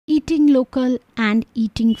Eating local and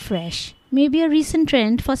eating fresh may be a recent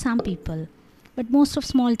trend for some people, but most of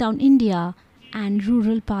small town India and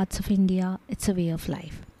rural parts of India, it's a way of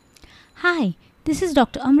life. Hi, this is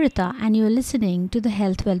Dr. Amrita, and you are listening to the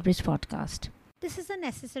Health Wellbridge podcast. This is a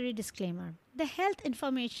necessary disclaimer. The health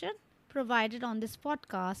information provided on this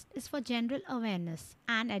podcast is for general awareness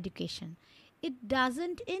and education. It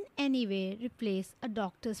doesn't in any way replace a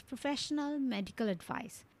doctor's professional medical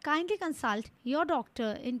advice. Kindly consult your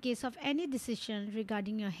doctor in case of any decision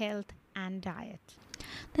regarding your health and diet.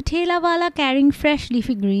 The thelawala carrying fresh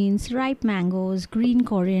leafy greens, ripe mangoes, green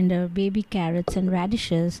coriander, baby carrots and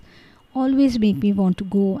radishes always make me want to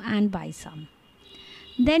go and buy some.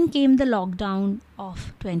 Then came the lockdown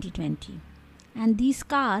of 2020, and these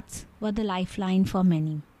carts were the lifeline for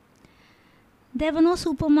many. There were no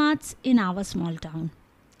supermarts in our small town.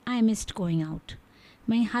 I missed going out.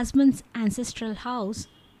 My husband's ancestral house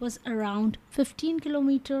was around 15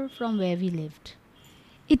 kilometers from where we lived.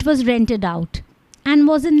 It was rented out and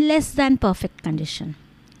was in less than perfect condition.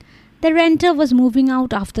 The renter was moving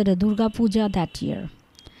out after the Durga Puja that year.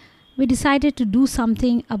 We decided to do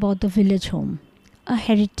something about the village home, a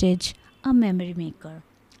heritage, a memory maker,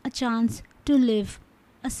 a chance to live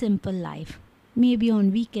a simple life, maybe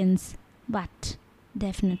on weekends, but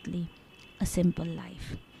definitely a simple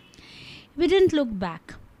life. We didn't look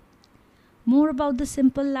back. More about the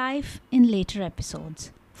simple life in later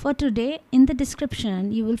episodes. For today, in the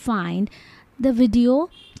description, you will find the video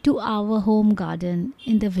to our home garden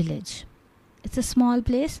in the village. It's a small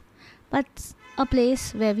place, but a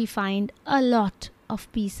place where we find a lot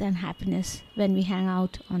of peace and happiness when we hang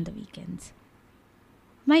out on the weekends.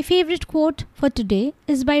 My favorite quote for today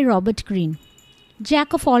is by Robert Greene.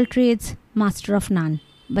 Jack of all trades, master of none,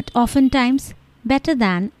 but oftentimes better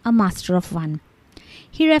than a master of one.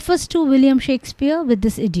 He refers to William Shakespeare with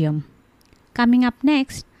this idiom. Coming up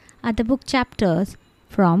next are the book chapters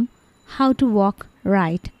from How to Walk,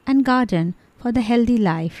 Write and Garden for the Healthy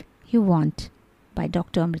Life You Want by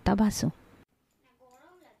Dr. Amrita Basu.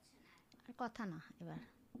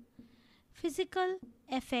 Physical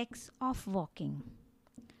effects of walking.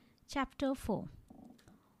 Chapter 4.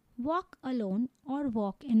 Walk alone or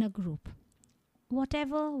walk in a group.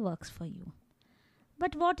 Whatever works for you.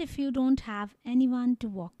 But what if you don't have anyone to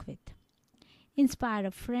walk with? Inspire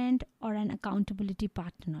a friend or an accountability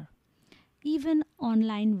partner. Even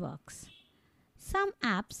online works. Some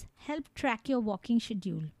apps help track your walking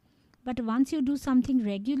schedule, but once you do something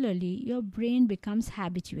regularly, your brain becomes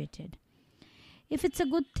habituated. If it's a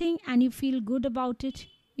good thing and you feel good about it,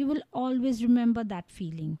 you will always remember that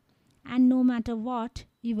feeling, and no matter what,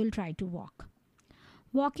 you will try to walk.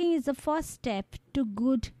 Walking is the first step to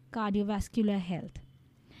good cardiovascular health.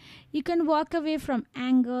 You can walk away from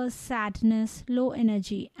anger, sadness, low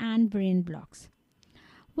energy, and brain blocks.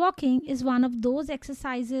 Walking is one of those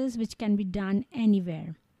exercises which can be done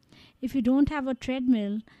anywhere. If you don't have a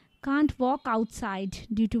treadmill, can't walk outside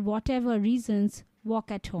due to whatever reasons, walk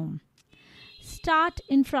at home. Start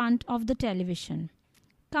in front of the television.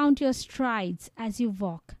 Count your strides as you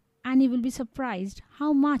walk, and you will be surprised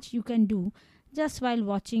how much you can do just while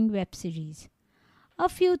watching web series. A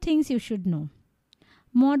few things you should know.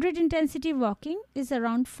 Moderate intensity walking is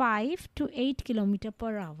around 5 to 8 km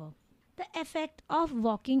per hour. The effect of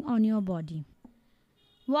walking on your body.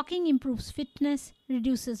 Walking improves fitness,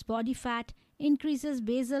 reduces body fat, increases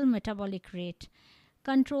basal metabolic rate,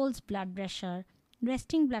 controls blood pressure,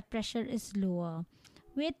 resting blood pressure is lower,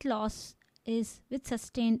 weight loss is with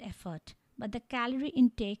sustained effort, but the calorie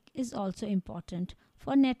intake is also important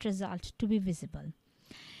for net result to be visible.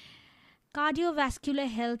 Cardiovascular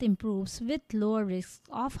health improves with lower risks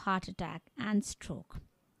of heart attack and stroke.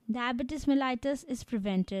 Diabetes mellitus is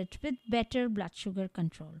prevented with better blood sugar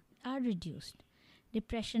control are reduced.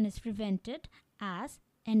 Depression is prevented as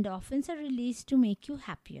endorphins are released to make you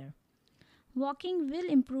happier. Walking will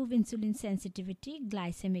improve insulin sensitivity,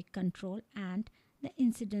 glycemic control, and the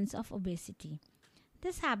incidence of obesity.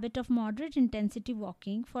 This habit of moderate intensity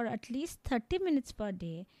walking for at least 30 minutes per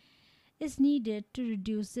day is needed to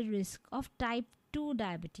reduce the risk of type 2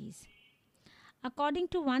 diabetes. According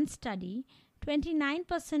to one study,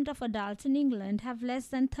 29% of adults in England have less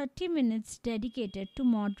than 30 minutes dedicated to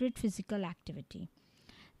moderate physical activity.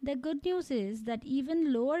 The good news is that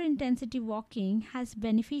even lower intensity walking has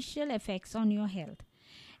beneficial effects on your health.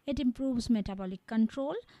 It improves metabolic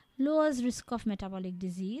control, lowers risk of metabolic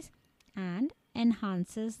disease, and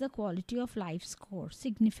enhances the quality of life score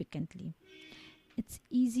significantly. It's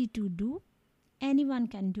easy to do. Anyone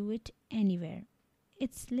can do it anywhere.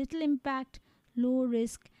 It's little impact, low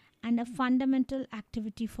risk, and a fundamental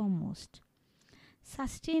activity for most.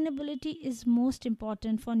 Sustainability is most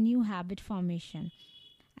important for new habit formation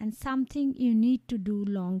and something you need to do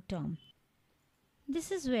long term.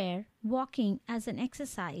 This is where walking as an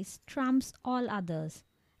exercise trumps all others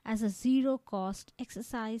as a zero cost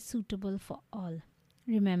exercise suitable for all.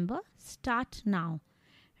 Remember, start now.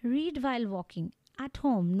 Read while walking, at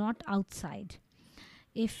home, not outside.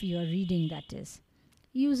 If you are reading, that is.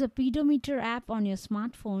 Use a pedometer app on your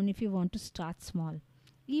smartphone if you want to start small.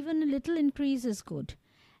 Even a little increase is good.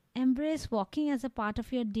 Embrace walking as a part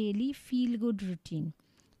of your daily feel good routine.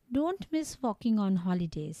 Don't miss walking on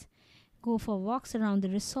holidays. Go for walks around the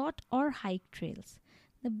resort or hike trails.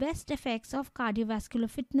 The best effects of cardiovascular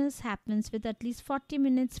fitness happens with at least 40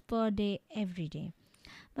 minutes per day every day.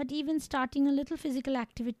 But even starting a little physical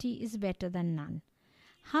activity is better than none.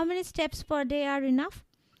 How many steps per day are enough?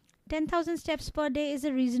 10,000 steps per day is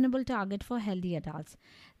a reasonable target for healthy adults.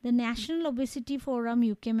 The National Obesity Forum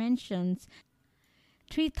UK mentions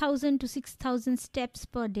 3,000 to 6,000 steps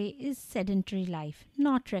per day is sedentary life,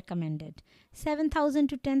 not recommended. 7,000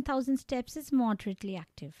 to 10,000 steps is moderately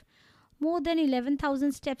active. More than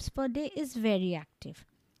 11,000 steps per day is very active.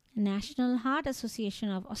 The National Heart Association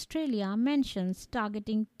of Australia mentions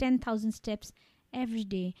targeting 10,000 steps every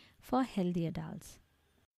day for healthy adults.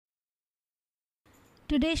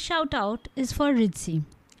 Today's shoutout is for Reedsy,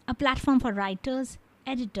 a platform for writers,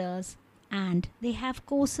 editors, and they have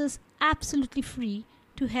courses absolutely free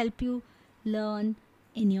to help you learn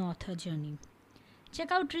in your author journey.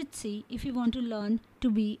 Check out Reedsy if you want to learn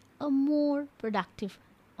to be a more productive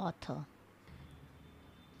author.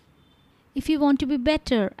 If you want to be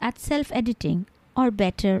better at self-editing or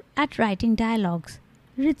better at writing dialogues,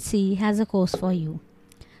 Reedsy has a course for you.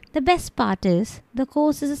 The best part is the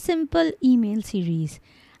course is a simple email series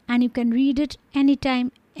and you can read it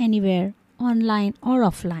anytime, anywhere, online or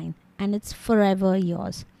offline, and it's forever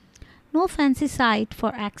yours. No fancy site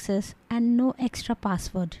for access and no extra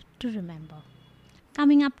password to remember.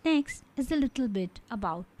 Coming up next is a little bit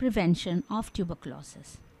about prevention of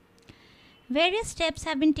tuberculosis. Various steps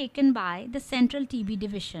have been taken by the Central TB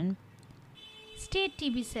Division, state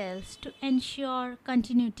TB cells to ensure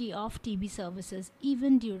continuity of TB services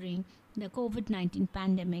even during the COVID-19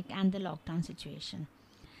 pandemic and the lockdown situation.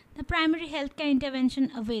 The primary healthcare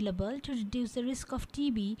intervention available to reduce the risk of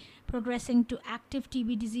TB progressing to active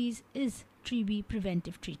TB disease is TB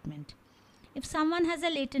preventive treatment. If someone has a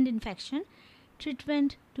latent infection,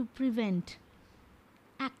 treatment to prevent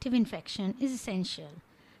active infection is essential.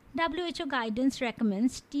 WHO guidance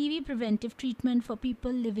recommends TB preventive treatment for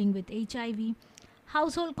people living with HIV,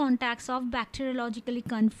 household contacts of bacteriologically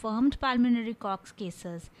confirmed pulmonary cox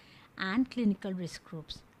cases, and clinical risk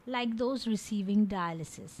groups, like those receiving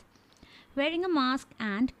dialysis. Wearing a mask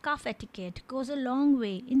and cough etiquette goes a long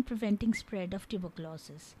way in preventing spread of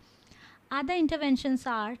tuberculosis. Other interventions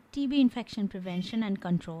are TB infection prevention and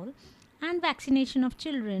control and vaccination of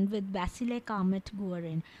children with Bacillus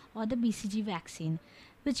calmette-guerin or the BCG vaccine,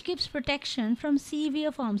 which gives protection from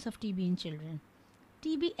severe forms of TB in children.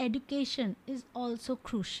 TB education is also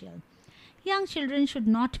crucial. Young children should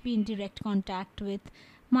not be in direct contact with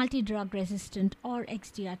multi-drug resistant or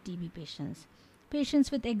XDR TB patients.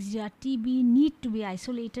 Patients with XDR TB need to be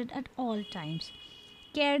isolated at all times.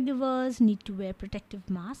 Caregivers need to wear protective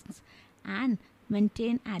masks and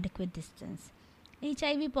maintain adequate distance.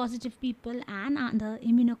 HIV positive people and other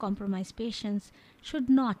immunocompromised patients should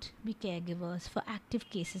not be caregivers for active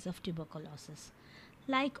cases of tuberculosis.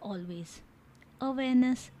 Like always,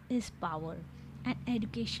 awareness is power and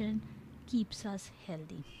education keeps us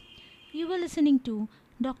healthy. You were listening to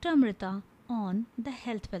Dr. Amrita on the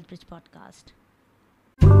Health Wellbridge podcast.